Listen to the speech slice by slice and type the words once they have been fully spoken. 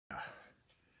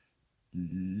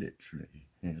literally,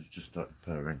 he has just started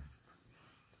purring.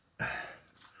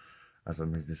 As I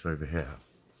move this over here,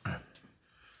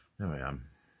 there I am.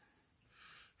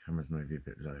 Camera's maybe a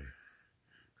bit low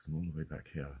because I'm all the way back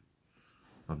here.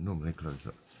 I'm normally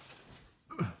closer.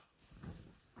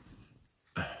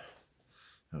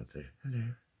 Oh dear, hello.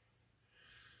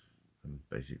 I'm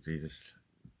basically this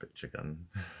bitch again.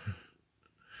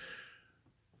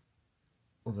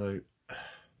 Although, I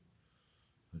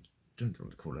don't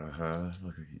want to call her her,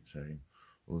 like I keep saying.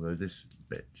 Although this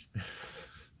bitch,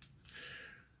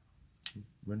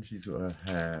 when she's got her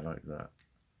hair like that,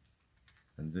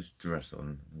 and this dress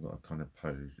on, I've got a kind of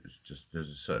pose, it's just, there's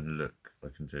a certain look I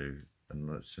can do. And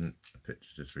I sent a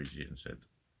picture to 3G and said,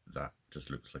 that just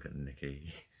looks like a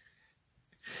Nikki.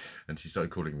 And she started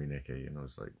calling me Nikki, and I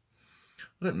was like,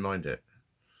 I don't mind it.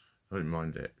 I don't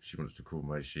mind it. She wants to call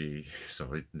my she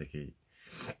side Nikki.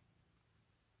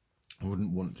 I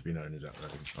wouldn't want to be known as that though.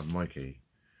 I'm Mikey.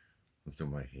 I'm still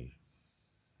Mikey.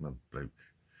 I'm a bloke.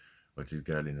 I do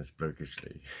girliness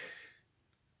blokishly.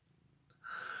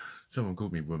 Someone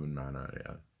called me woman man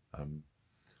earlier. I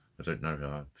don't know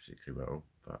her particularly well,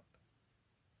 but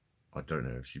I don't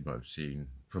know if she might have seen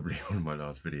probably one of my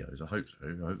last videos. I hope so.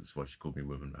 I hope that's why she called me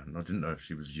woman man. I didn't know if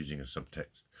she was using a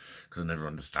subtext, because I never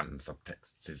understand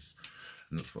subtexts,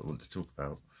 and that's what I want to talk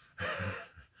about.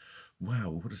 Wow,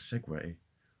 what a segue.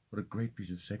 What a great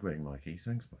piece of segueing, Mikey.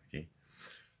 Thanks, Mikey.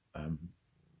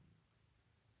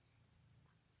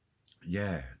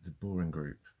 Yeah, the boring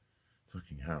group.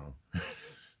 Fucking hell.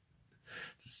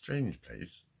 It's a strange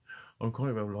place. I'm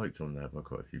quite well liked on there by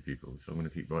quite a few people, so I'm going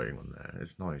to keep writing on there.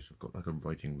 It's nice. I've got like a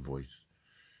writing voice.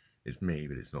 It's me,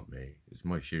 but it's not me. It's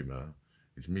my humour.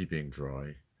 It's me being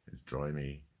dry. It's dry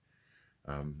me.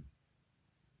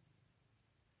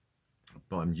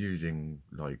 But I'm using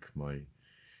like my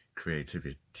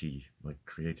creativity, my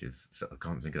creative, I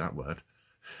can't think of that word,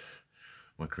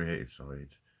 my creative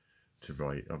side to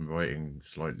write. I'm writing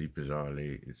slightly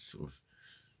bizarrely. It's sort of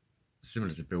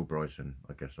similar to Bill Bryson,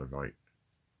 I guess. I write,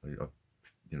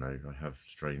 you know, I have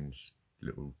strange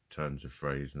little turns of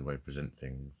phrase and the way I present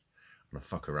things, and I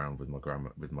fuck around with my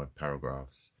grammar, with my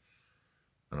paragraphs,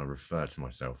 and I refer to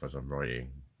myself as I'm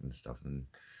writing and stuff, and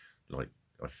like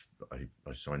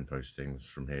I signpost things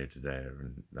from here to there,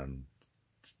 and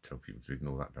tell people to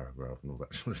ignore that paragraph and all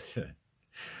that sort of shit.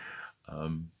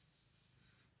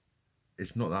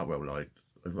 It's not that well liked.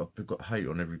 I've got hate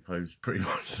on every post pretty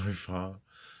much so far.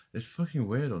 It's fucking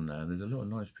weird on there. There's a lot of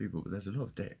nice people, but there's a lot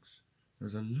of dicks.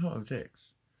 There's a lot of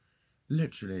dicks.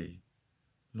 Literally,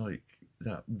 like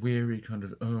that weary kind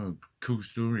of, oh, cool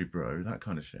story, bro, that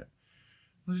kind of shit.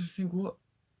 I just think, what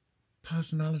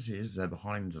personality is there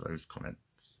behind those comments?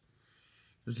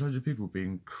 There's loads of people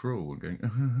being cruel and going,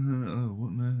 oh,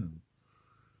 what now?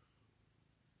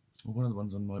 Or one of the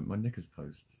ones on my knickers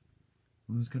posts.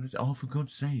 I was going to say, oh, for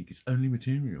God's sake, it's only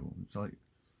material. It's like,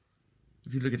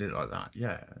 if you look at it like that,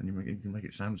 yeah, and you can make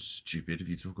it sound stupid if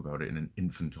you talk about it in an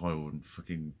infantile and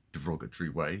fucking derogatory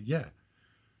way, yeah.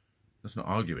 That's not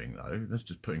arguing, though. That's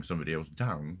just putting somebody else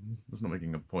down. That's not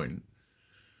making a point.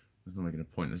 That's not making a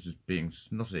point. That's just being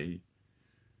snotty.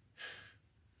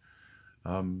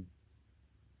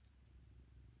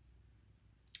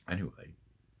 Anyway,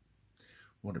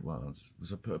 what it was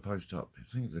I put a post up, I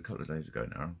think it was a couple of days ago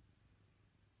now.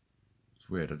 It's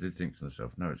weird, I did think to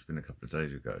myself, no, it's been a couple of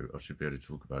days ago, I should be able to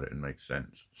talk about it and make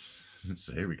sense.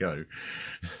 So here we go.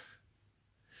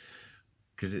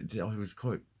 Because I was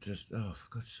quite just, oh,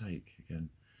 for God's sake, again.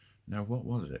 Now, what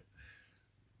was it?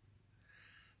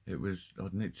 It was,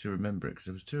 I'd need to remember it, because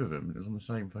there was two of them, and it was on the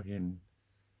same fucking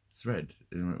thread.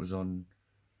 And it was on,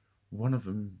 one of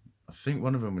them, I think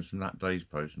one of them was from that day's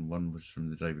post, and one was from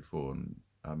the day before,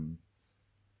 and,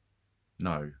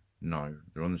 no,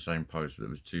 they're on the same post, but there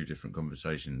was two different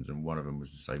conversations, and one of them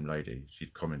was the same lady.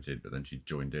 She'd commented, but then she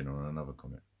joined in on another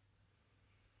comment.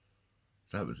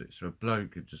 So that was it. So a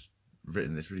bloke had just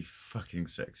written this really fucking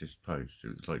sexist post. It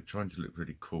was like trying to look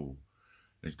really cool.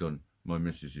 And he's gone, my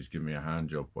missus is giving me a hand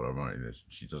job while I'm writing this,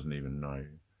 and she doesn't even know.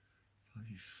 It's like,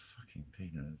 you fucking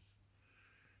penis.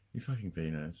 You fucking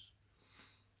penis.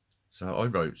 So I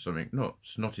wrote something, not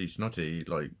snotty,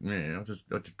 like, yeah, I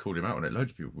just called him out on it.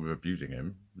 Loads of people were abusing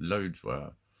him. Loads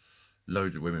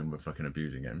of women were fucking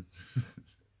abusing him.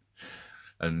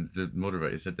 And the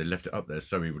moderator said they left it up there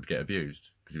so he would get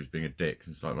abused, because he was being a dick.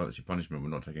 It's like, well, that's your punishment, we're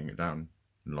not taking it down.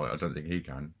 And like, I don't think he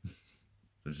can.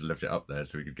 So just left it up there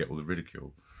so he could get all the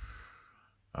ridicule.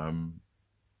 And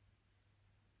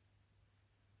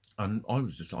I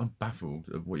was just like, I'm baffled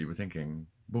of what you were thinking.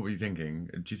 What were you thinking?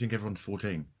 Do you think everyone's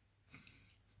 14?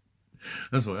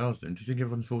 That's what I asked him. Do you think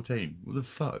everyone's 14? What the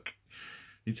fuck?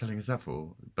 you telling us that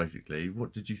for? Basically,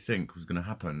 what did you think was going to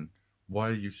happen? Why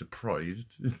are you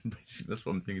surprised? Basically, that's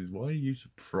one thing, is why are you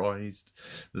surprised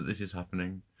that this is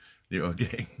happening? You are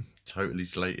getting totally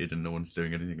slated and no one's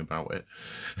doing anything about it.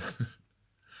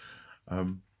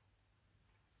 And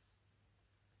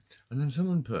then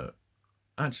someone put,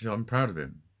 actually, I'm proud of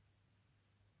him.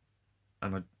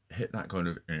 And I hit that kind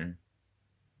of, I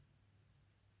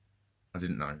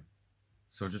didn't know.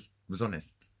 So I just was honest.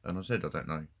 And I said, I don't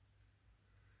know.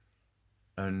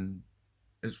 And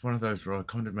it's one of those where I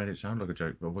kind of made it sound like a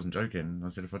joke, but I wasn't joking. I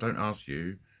said, if I don't ask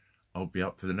you, I'll be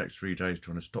up for the next 3 days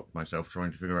trying to stop myself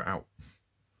trying to figure it out.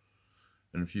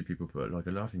 And a few people put like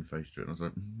a laughing face to it. And I was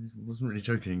like, I wasn't really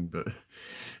joking, but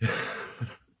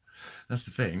that's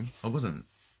the thing. I wasn't.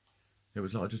 It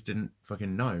was like I just didn't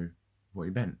fucking know what he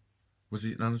meant. Was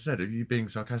he? And I said, are you being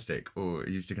sarcastic or are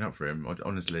you sticking up for him?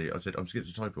 Honestly, I said, I'm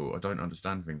schizotypal. I don't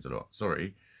understand things a lot.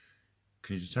 Sorry.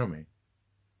 Can you just tell me?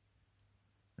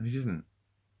 And he didn't.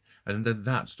 And then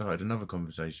that started another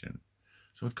conversation.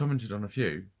 So I'd commented on a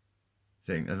few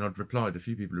things, and I'd replied. A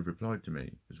few people have replied to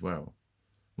me as well.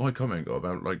 My comment got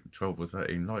about like 12 or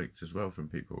 13 likes as well from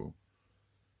people.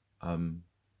 Because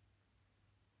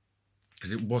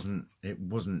it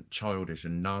wasn't childish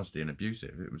and nasty and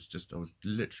abusive. It was just, I was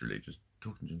literally just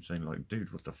talking to him saying like,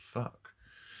 dude, what the fuck?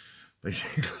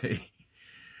 Basically.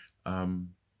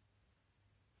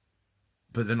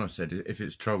 But then I said, if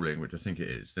it's trolling, which I think it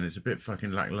is, then it's a bit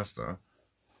fucking lackluster.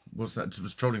 What's that?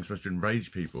 Was trolling supposed to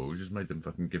enrage people? We just made them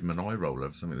fucking give them an eye roll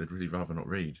of something they'd really rather not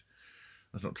read.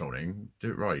 That's not trolling.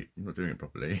 Do it right. You're not doing it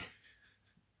properly.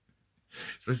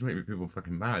 It's supposed to make people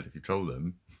fucking mad if you troll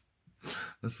them.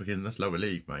 That's lower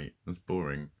league, mate. That's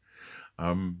boring.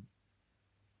 But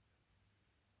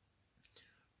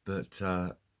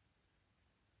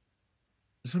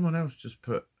someone else just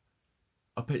put,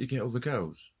 I bet you get all the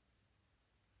girls.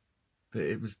 But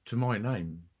it was to my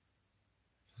name.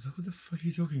 I was like, what the fuck are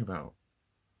you talking about?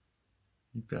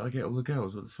 You bet I get all the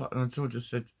girls. What the fuck? And so I just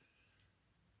said,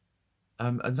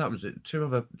 and that was it. Two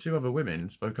other women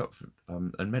spoke up for,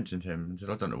 and mentioned him and said,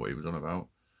 I don't know what he was on about.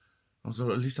 I was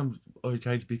like, at least I'm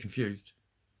okay to be confused.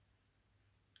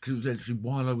 Because it was literally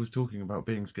while I was talking about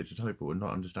being schizotypal and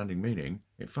not understanding meaning,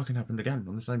 it fucking happened again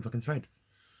on the same fucking thread.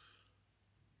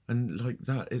 And like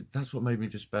that's what made me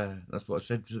despair. That's what I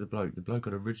said to the bloke. The bloke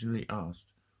had originally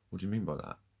asked, what do you mean by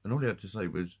that? And all he had to say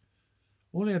was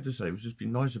just be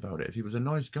nice about it. If he was a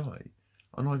nice guy,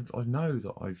 and I know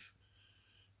that I've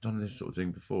done this sort of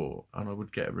thing before, and I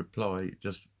would get a reply,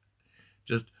 just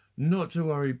not to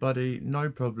worry, buddy, no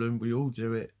problem, we all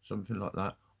do it, something like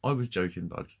that. I was joking,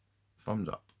 bud. Thumbs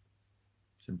up.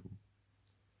 Simple.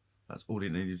 That's all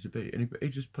it needed to be. And he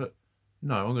just put,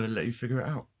 no, I'm going to let you figure it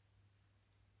out.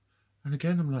 And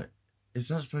again, I'm like, is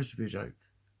that supposed to be a joke?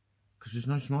 Because there's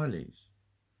no smileys.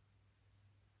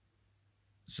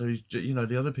 So, you know,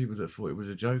 the other people that thought it was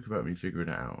a joke about me figuring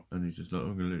it out, and he's just like,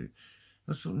 I'm going to leave.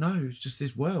 I thought, no, it's just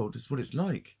this world. It's what it's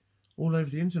like. All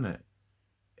over the internet.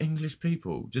 English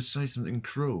people just say something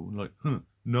cruel, like,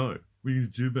 no, what are you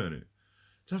going to do about it?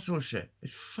 That sort of shit.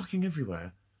 It's fucking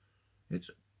everywhere. It's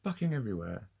fucking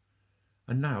everywhere.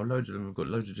 And now, loads of them have got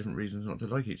loads of different reasons not to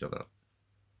like each other.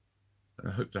 A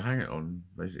hook to hang it on,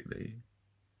 basically.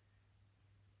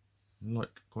 I'm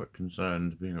like quite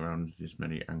concerned being around this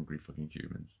many angry fucking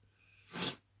humans.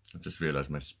 I've just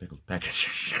realised my speckled package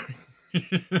is showing.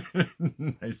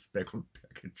 My speckled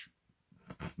package.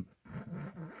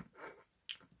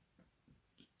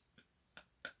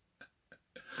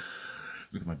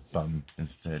 Look at my bum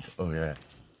instead. Oh yeah,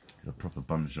 a proper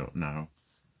bum shot now.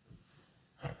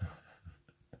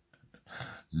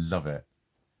 Love it.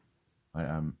 I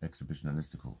am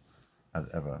exhibitionistical as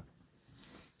ever.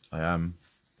 I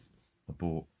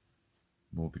bought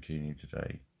more bikini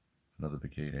today. Another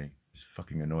bikini. It's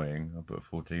fucking annoying. I put a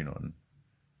 14 on,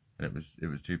 and it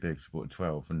was too big, so I bought a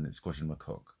 12, and it's squashing my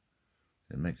cock.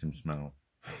 It makes him smell.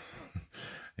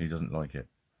 He doesn't like it.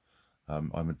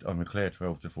 I'm a clear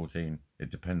 12 to 14.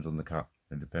 It depends on the cut.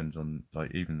 It depends on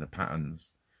like even the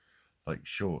patterns. Like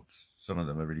shorts, some of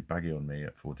them are really baggy on me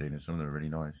at 14, and some of them are really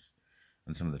nice.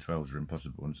 And some of the 12s are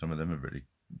impossible, and some of them are really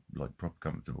like proper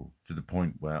comfortable. To the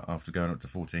point where after going up to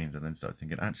 14s, I then started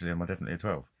thinking, actually, am I definitely a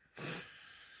 12?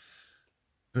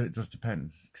 But it just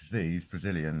depends, because these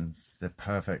Brazilians, they're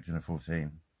perfect in a 14,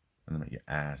 and they make your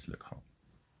ass look hot.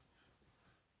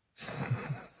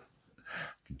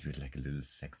 I can do it like a little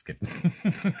sex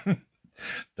kitten.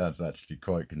 That's actually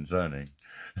quite concerning.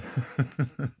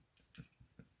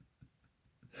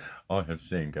 I have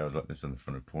seen girls like this on the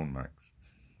front of porn mags,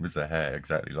 with their hair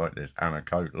exactly like this, and a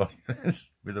coat like this,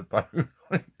 with a bow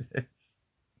like this.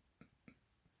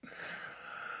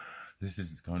 This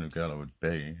is the kind of girl I would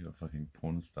be, a fucking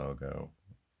porn star girl.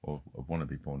 Or a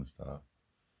wannabe porn star.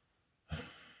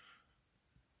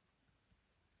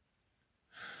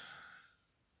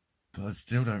 But I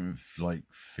still don't like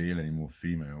feel any more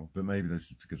female. But maybe that's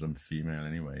just because I'm female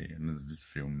anyway, and I just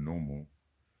feel normal.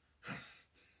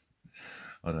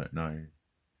 I don't know.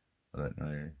 I don't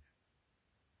know.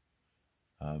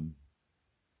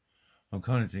 I'm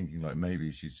kind of thinking like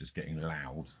maybe she's just getting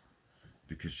loud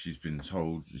because she's been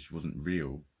told that she wasn't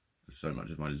real for so much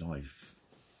of my life.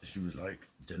 She was like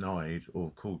denied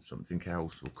or called something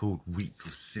else or called weak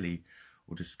or silly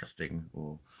or disgusting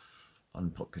or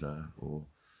unpopular or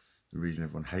the reason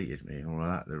everyone hated me and all of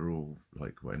that. They're all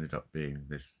like what ended up being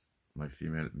this, my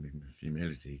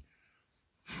femality.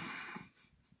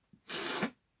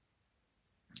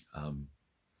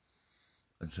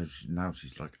 And so now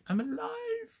she's like, I'm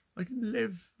alive, I can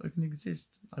live, I can exist,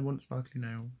 I want sparkly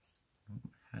nails, I want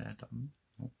my hair done,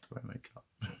 I want to wear makeup.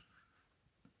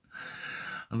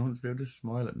 And I want to be able to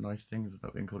smile at nice things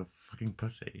without being called a fucking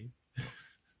pussy.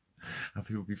 And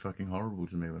people be fucking horrible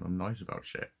to me when I'm nice about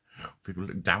shit. People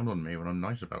look down on me when I'm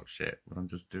nice about shit, when I'm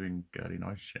just doing girly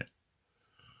nice shit.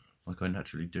 Like I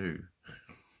naturally do.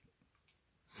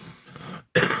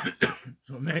 That's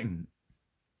what I mean.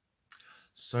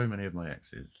 So many of my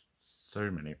exes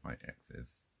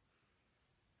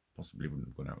possibly wouldn't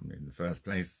have gone out with me in the first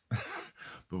place,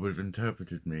 but would have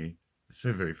interpreted me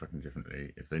so very fucking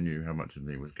differently if they knew how much of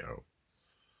me was girl.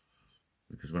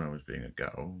 Because when I was being a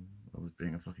girl, I was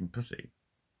being a fucking pussy.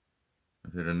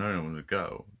 If they'd have known I was a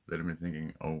girl, they'd have been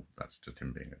thinking, oh, that's just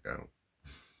him being a girl.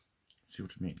 See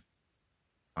what I mean?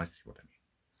 I see what I mean.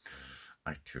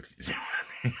 I totally see what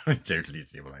I mean. I totally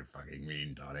see what I fucking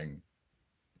mean, darling.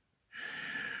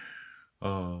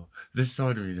 Oh, this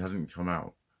side of me hasn't come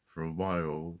out for a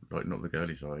while, like not the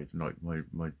girly side, like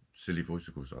my silly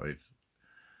voicicle side,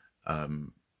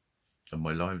 and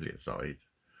my livelier side,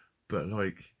 but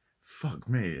like, fuck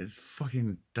me, it's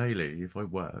fucking daily. If I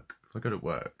go to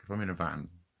work, if I'm in a van,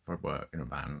 if I work in a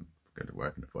van, if I go to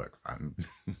work in a work van,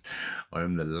 I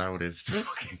am the loudest,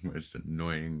 fucking most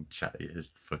annoying,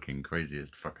 chattiest, fucking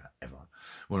craziest fucker ever.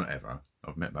 Well, not ever.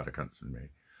 I've met madder cunts than me.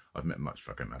 I've met much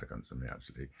fucking madder cunts than me,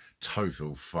 actually.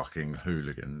 Total fucking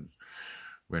hooligans.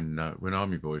 When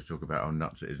army boys talk about how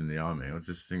nuts it is in the army, I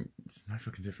just think, it's no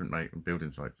fucking different, mate, on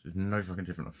building sites. It's no fucking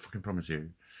different, I fucking promise you.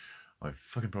 I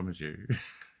fucking promise you.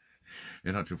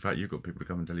 In actual fact, you've got people to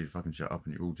come and tell you to fucking shut up,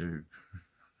 and you all do.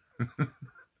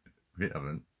 We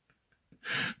haven't.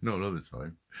 Not all the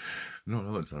time. Not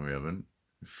all the time we haven't.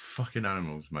 Fucking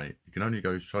animals, mate. You can only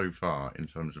go so far in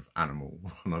terms of animal,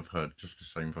 and I've heard just the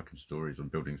same fucking stories on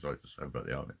building sites as I have about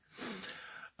the army.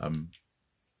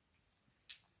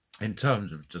 In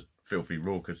terms of just filthy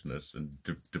raucousness and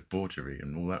debauchery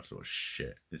and all that sort of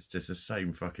shit, it's just the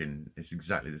same fucking, it's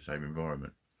exactly the same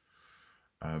environment.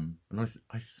 And I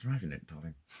thrive in it,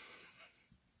 darling.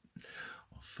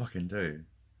 I fucking do.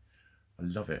 I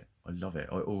love it. I love it.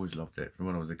 I always loved it from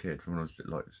when I was a kid, from when I was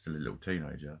like still a little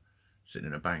teenager, sitting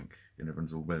in a bank and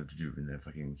everyone's all well to do in their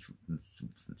fucking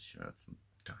suits and shirts and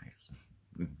ties.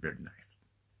 Very nice.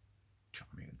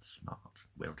 Charming and smart,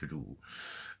 well to do.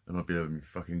 And I'd be having my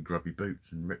fucking grubby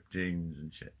boots and ripped jeans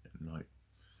and shit. And like,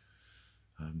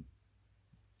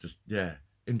 just, yeah,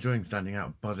 enjoying standing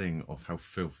out, buzzing off how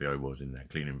filthy I was in that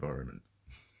clean environment.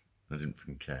 I didn't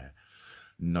fucking care.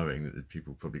 Knowing that the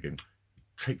people probably going,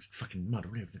 traipsed fucking mud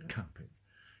all over the carpet.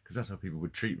 Because that's how people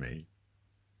would treat me.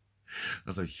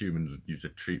 That's how humans used to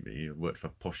treat me. I worked for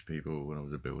posh people when I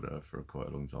was a builder for quite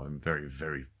a long time. Very,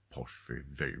 very posh, very,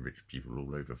 very rich people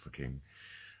all over fucking,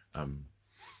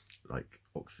 like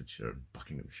Oxfordshire and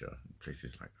Buckinghamshire and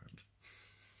places like that.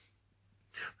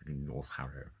 Like in North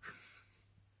Harrow,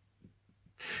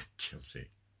 Chelsea,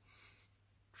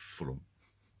 Fulham,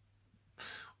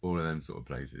 all of them sort of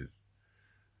places.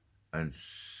 And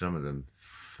some of them,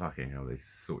 fucking hell, they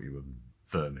thought you were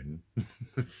vermin.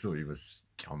 They thought you were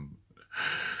scum.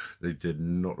 They did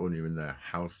not want you in their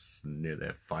house near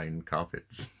their fine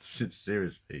carpets.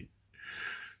 Seriously.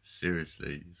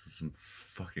 Seriously. Some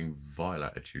fucking vile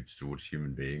attitudes towards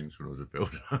human beings when I was a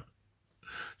builder.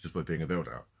 Just by being a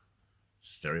builder.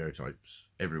 Stereotypes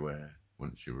everywhere.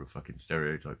 Once you're a fucking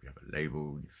stereotype, you have a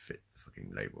label, you fit the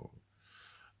fucking label.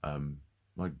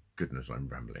 My goodness, I'm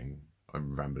rambling.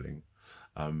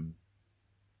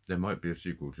 There might be a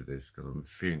sequel to this because I'm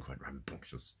feeling quite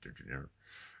rambunctious.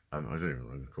 I don't know what I'm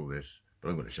going to call this, but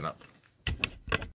I'm going to shut up.